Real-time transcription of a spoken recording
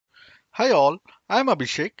Hi all, I am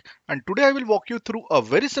Abhishek and today I will walk you through a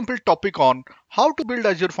very simple topic on how to build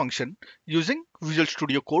Azure function using Visual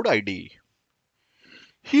Studio Code IDE.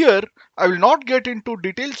 Here, I will not get into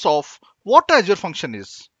details of what Azure function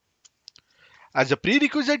is. As a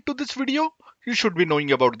prerequisite to this video, you should be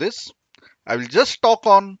knowing about this. I will just talk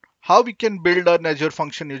on how we can build an Azure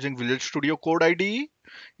function using Visual Studio Code IDE.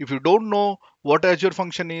 If you don't know what Azure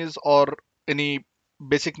function is or any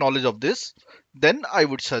basic knowledge of this, then I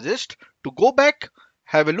would suggest to go back,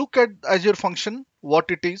 have a look at Azure function, what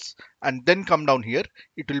it is, and then come down here.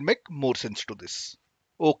 It will make more sense to this.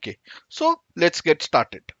 Okay, so let's get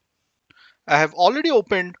started. I have already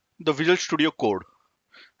opened the Visual Studio Code.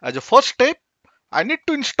 As a first step, I need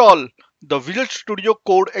to install the Visual Studio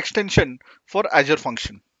Code extension for Azure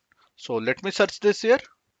function. So let me search this here,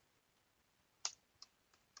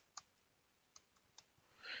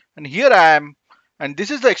 and here I am, and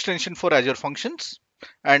this is the extension for Azure Functions,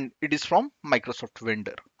 and it is from Microsoft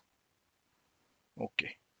vendor.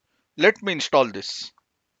 Okay, let me install this.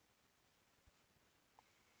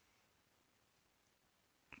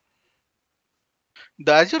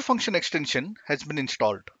 The Azure Function extension has been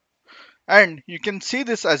installed, and you can see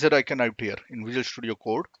this Azure icon out here in Visual Studio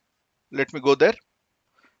Code. Let me go there,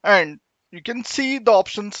 and you can see the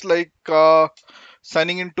options like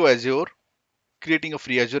signing into Azure, creating a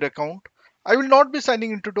free Azure account. I will not be signing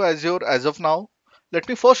into to Azure as of now. Let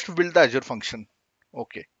me first build the Azure function.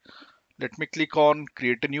 Okay. Let me click on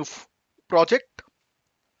create a new project.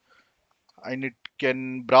 I need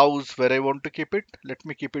can browse where I want to keep it. Let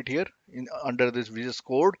me keep it here in under this Visual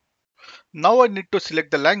Code. Now I need to select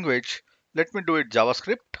the language. Let me do it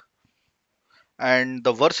JavaScript and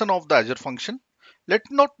the version of the Azure function. Let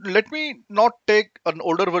me not take an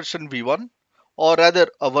older version v1 or rather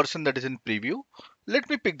a version that is in preview. Let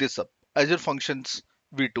me pick this up Azure Functions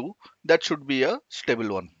v2. That should be a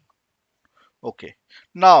stable one. Okay.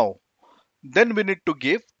 Now then we need to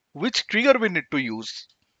give which trigger we need to use.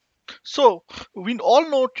 So we all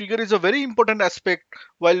know trigger is a very important aspect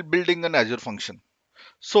while building an Azure function.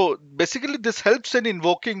 So basically this helps in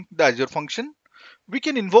invoking the Azure function. We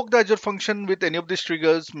can invoke the Azure function with any of these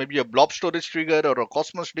triggers, maybe a blob storage trigger or a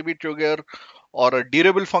Cosmos DB trigger or a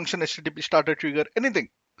durable function HTTP starter trigger, anything.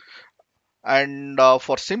 And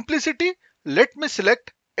for simplicity, let me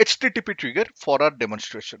select HTTP trigger for our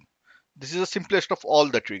demonstration. This is the simplest of all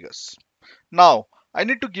the triggers. Now I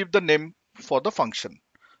need to give the name for the function.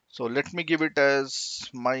 So let me give it as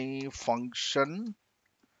my function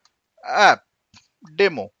app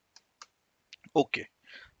demo. Okay.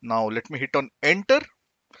 Now let me hit on enter.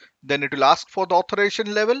 Then it will ask for the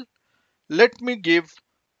authorization level. Let me give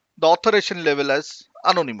the authorization level as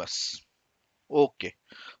anonymous. Okay.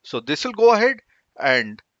 So this will go ahead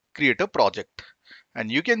and create a project.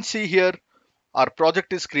 And you can see here our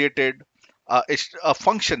project is created. It's a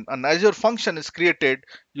function, an Azure function is created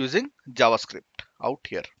using JavaScript out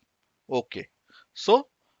here. Okay. So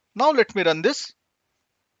now let me run this.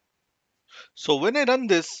 So when I run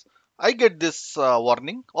this, I get this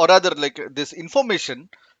warning or rather like this information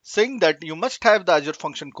saying that you must have the Azure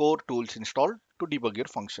Function Core tools installed to debug your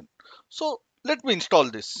function. So let me install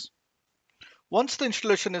this. Once the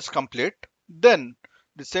installation is complete, then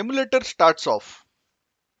the simulator starts off.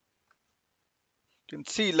 You can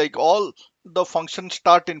see like all the function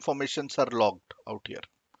start informations are logged out here.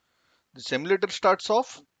 The simulator starts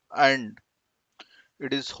off and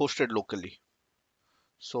it is hosted locally.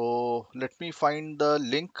 So let me find the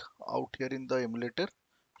link out here in the emulator.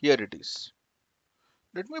 Here it is.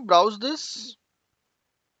 Let me browse this.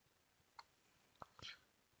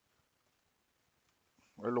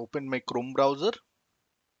 I'll open my Chrome browser.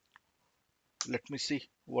 Let me see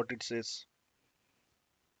what it says.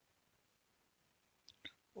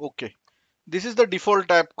 Okay, this is the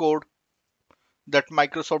default app code that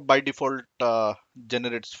Microsoft by default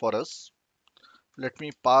generates for us. Let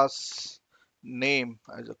me pass name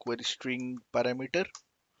as a query string parameter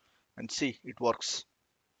and see it works.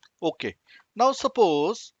 Okay, now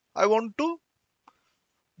suppose I want to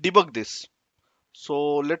debug this.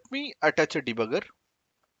 So let me attach a debugger.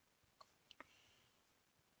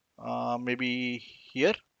 Maybe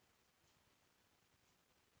here.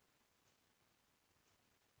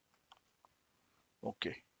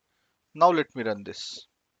 Okay, now let me run this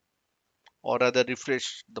or rather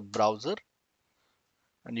refresh the browser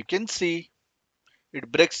and you can see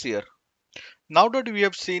it breaks here. Now that we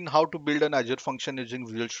have seen how to build an Azure function using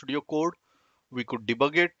Visual Studio Code, we could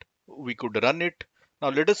debug it, we could run it. Now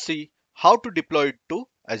let us see how to deploy it to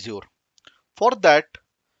Azure. For that,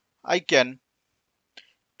 I can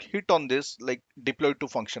hit on this like deploy to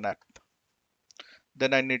function app.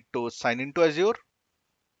 Then I need to sign into Azure.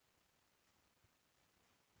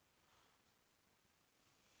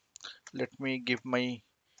 Let me give my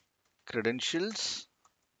credentials.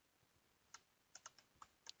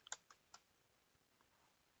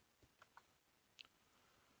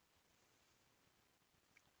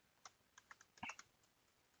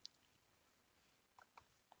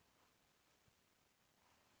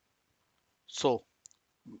 So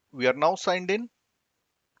we are now signed in.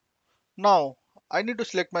 Now I need to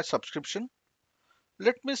select my subscription.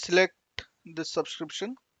 Let me select this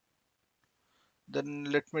subscription. Then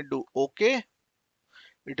let me do OK.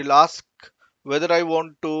 It will ask whether I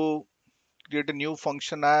want to create a new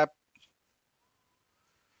function app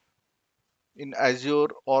in Azure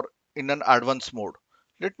or in an advanced mode.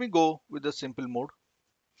 Let me go with the simple mode.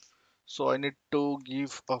 So I need to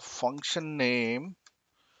give a function name.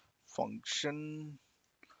 Function,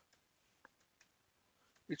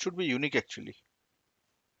 it should be unique actually.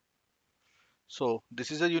 So this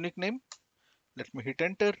is a unique name. Let me hit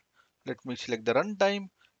enter. Let me select the runtime.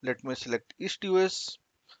 Let me select EastUS.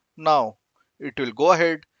 Now it will go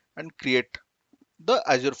ahead and create the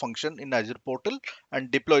Azure function in Azure portal and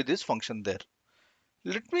deploy this function there.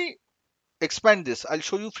 Let me expand this. I'll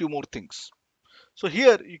show you few more things. So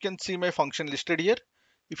here you can see my function listed here.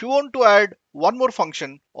 If you want to add one more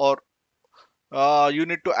function or you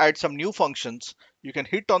need to add some new functions, you can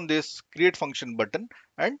hit on this create function button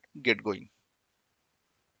and get going.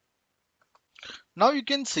 Now you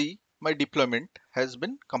can see my deployment has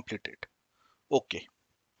been completed. Okay.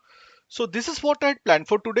 So this is what I had planned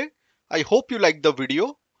for today. I hope you liked the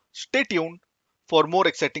video. Stay tuned for more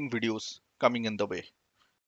exciting videos coming in the way.